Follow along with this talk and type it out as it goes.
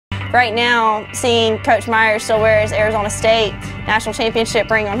Right now, seeing Coach Myers still wear his Arizona State national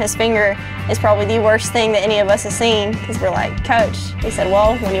championship ring on his finger is probably the worst thing that any of us have seen, because we're like, Coach, he said,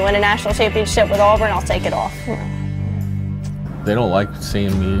 well, when you win a national championship with Auburn, I'll take it off. They don't like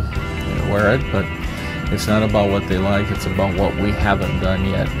seeing me wear it, but it's not about what they like, it's about what we haven't done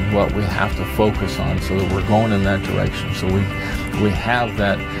yet and what we have to focus on so that we're going in that direction. So we have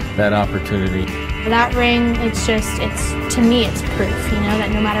that opportunity. That ring, to me, it's proof, that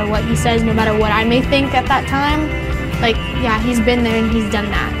no matter what he says, no matter what I may think at that time, yeah, he's been there and he's done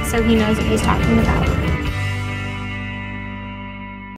that, so he knows what he's talking about.